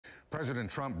President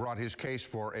Trump brought his case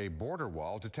for a border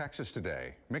wall to Texas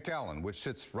today. McAllen, which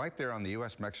sits right there on the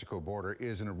U.S. Mexico border,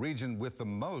 is in a region with the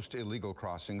most illegal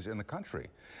crossings in the country.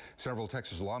 Several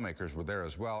Texas lawmakers were there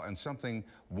as well, and something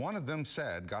one of them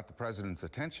said got the president's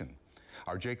attention.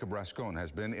 Our Jacob Rascon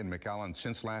has been in McAllen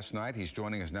since last night. He's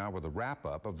joining us now with a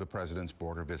wrap-up of the president's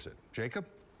border visit. Jacob?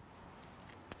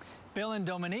 Bill and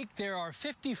Dominique, there are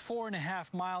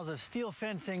 54.5 miles of steel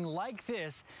fencing like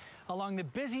this along the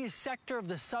busiest sector of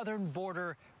the southern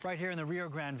border right here in the Rio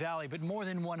Grande Valley. But more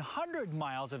than 100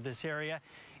 miles of this area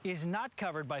is not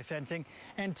covered by fencing.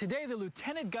 And today, the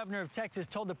lieutenant governor of Texas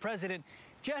told the president,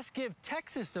 just give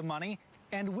Texas the money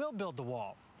and we'll build the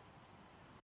wall.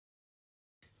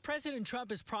 President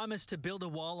Trump has promised to build a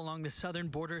wall along the southern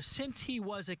border since he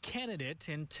was a candidate,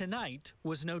 and tonight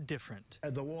was no different.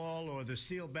 The wall or the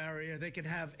steel barrier, they can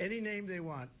have any name they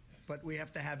want, but we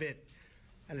have to have it,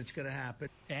 and it's going to happen.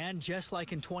 And just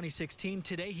like in 2016,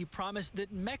 today he promised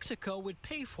that Mexico would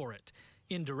pay for it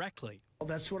indirectly. Well,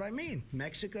 that's what I mean.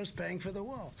 Mexico's paying for the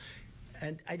wall.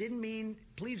 And I didn't mean,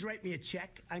 please write me a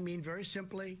check. I mean, very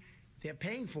simply, they're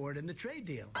paying for it in the trade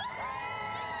deal.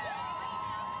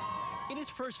 In his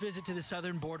first visit to the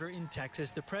southern border in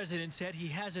Texas, the president said he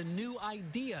has a new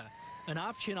idea, an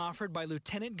option offered by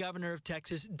Lieutenant Governor of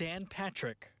Texas Dan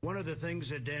Patrick. One of the things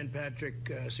that Dan Patrick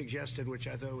suggested, which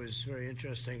I thought was very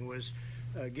interesting, was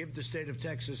give the state of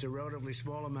Texas a relatively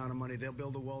small amount of money. They'll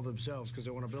build the wall themselves because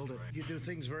they want to build it. You do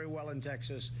things very well in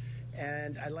Texas,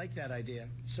 and I like that idea,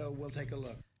 so we'll take a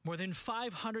look. More than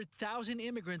 500,000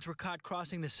 immigrants were caught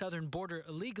crossing the southern border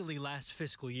illegally last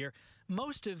fiscal year,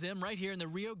 most of them right here in the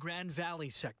Rio Grande Valley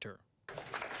sector.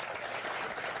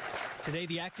 Today,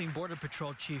 the acting Border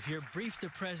Patrol chief here briefed the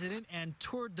president and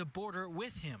toured the border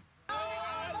with him.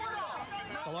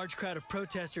 A large crowd of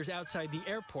protesters outside the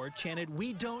airport chanted,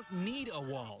 "We don't need a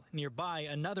wall." Nearby,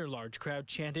 another large crowd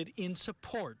chanted in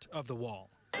support of the wall.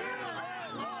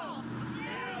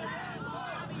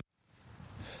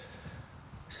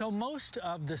 So most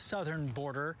of the southern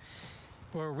border,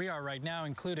 where we are right now,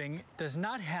 including, does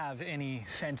not have any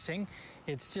fencing.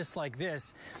 It's just like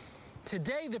this.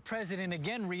 Today, the president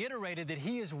again reiterated that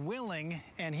he is willing,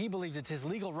 and he believes it's his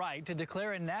legal right, to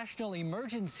declare a national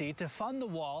emergency to fund the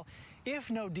wall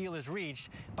if no deal is reached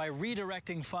by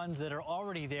redirecting funds that are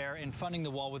already there and funding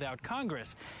the wall without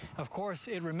Congress. Of course,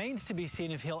 it remains to be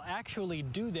seen if he'll actually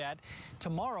do that.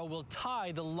 Tomorrow will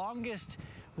tie the longest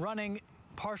running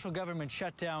partial government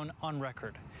shutdown on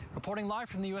record. Reporting live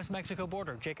from the U.S. Mexico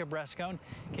border, Jacob Rascon,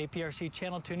 KPRC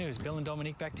Channel 2 News. Bill and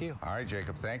Dominique, back to you. All right,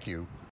 Jacob, thank you.